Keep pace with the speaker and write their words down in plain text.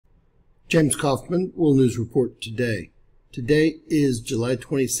James Kaufman, World News Report today. Today is July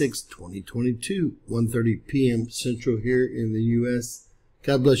 26, 2022, 1:30 p.m. Central here in the U.S.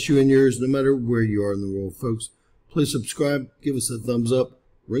 God bless you and yours, no matter where you are in the world, folks. Please subscribe, give us a thumbs up,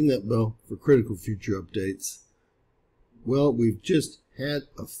 ring that bell for critical future updates. Well, we've just had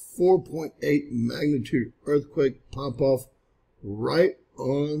a 4.8 magnitude earthquake pop off right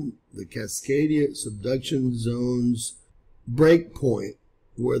on the Cascadia Subduction Zone's break point,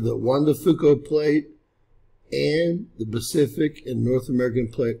 where the Juan de Fuca plate and the Pacific and North American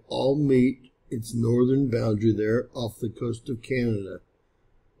plate all meet its northern boundary there off the coast of Canada.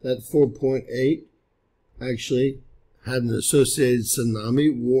 That 4.8 actually had an associated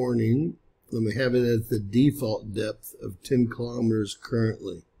tsunami warning, and we have it at the default depth of 10 kilometers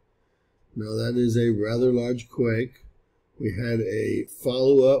currently. Now that is a rather large quake. We had a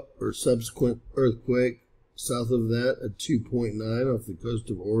follow-up or subsequent earthquake south of that at 2.9 off the coast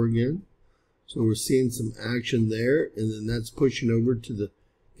of Oregon. So we're seeing some action there, and then that's pushing over to the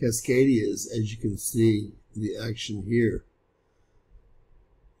Cascadias, as you can see the action here.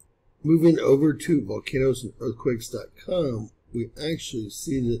 Moving over to volcanoesandearthquakes.com, we actually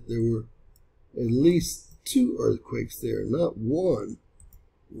see that there were at least 2 earthquakes there, not one,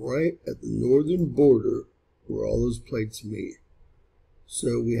 right at the northern border where all those plates meet.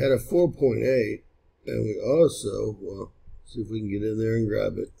 So we had a 4.8, and we also, well, see if we can get in there and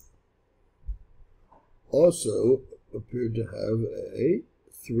grab it, also appeared to have a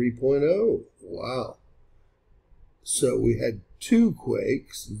 3.0. Wow. So we had 2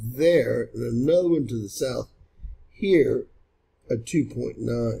 quakes there and another one to the south here at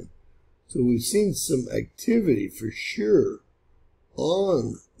 2.9. So we've seen some activity for sure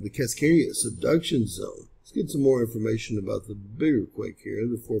on the Cascadia Subduction Zone. Let's get some more information about the bigger quake here,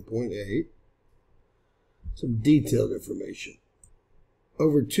 the 4.8. Some detailed information.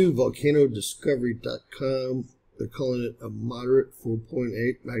 Over to volcanodiscovery.com, they're calling it a moderate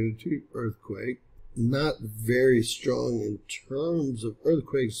 4.8 magnitude earthquake. Not very strong in terms of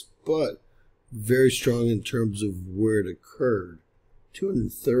earthquakes, but very strong in terms of where it occurred.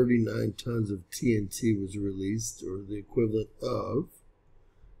 239 tons of TNT was released, or the equivalent of,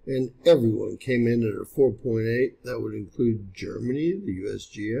 and everyone came in at a 4.8. That would include Germany, the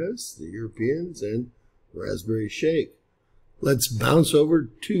USGS, the Europeans, and Raspberry Shake. Let's bounce over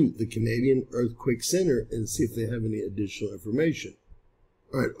to the Canadian Earthquake Center and see if they have any additional information.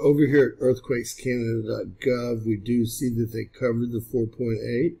 All right, over here at earthquakescanada.gov, we do see that they covered the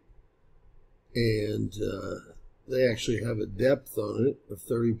 4.8, and they actually have a depth on it of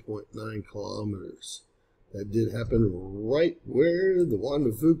 30.9 kilometers. That did happen right where the Juan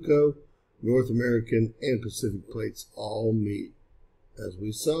de Fuca, North American, and Pacific plates all meet, as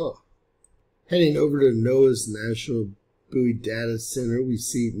we saw. Heading over to NOAA's National Buoy Data Center, we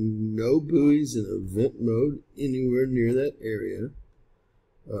see no buoys in event mode anywhere near that area.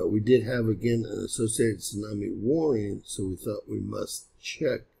 We did have, again, an associated tsunami warning, so we thought we must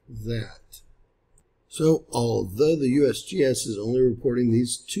check that. So, although the USGS is only reporting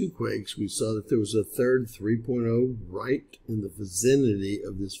these 2 quakes, we saw that there was a third 3.0 right in the vicinity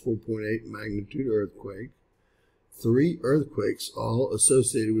of this 4.8 magnitude earthquake. 3 earthquakes, all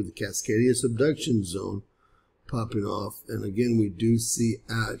associated with the Cascadia Subduction Zone, popping off. And again, we do see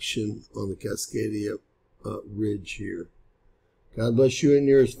action on the Cascadia ridge here. God bless you and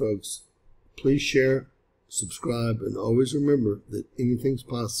yours, folks. Please share, subscribe, and always remember that anything's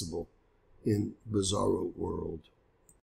possible in Bizarro World.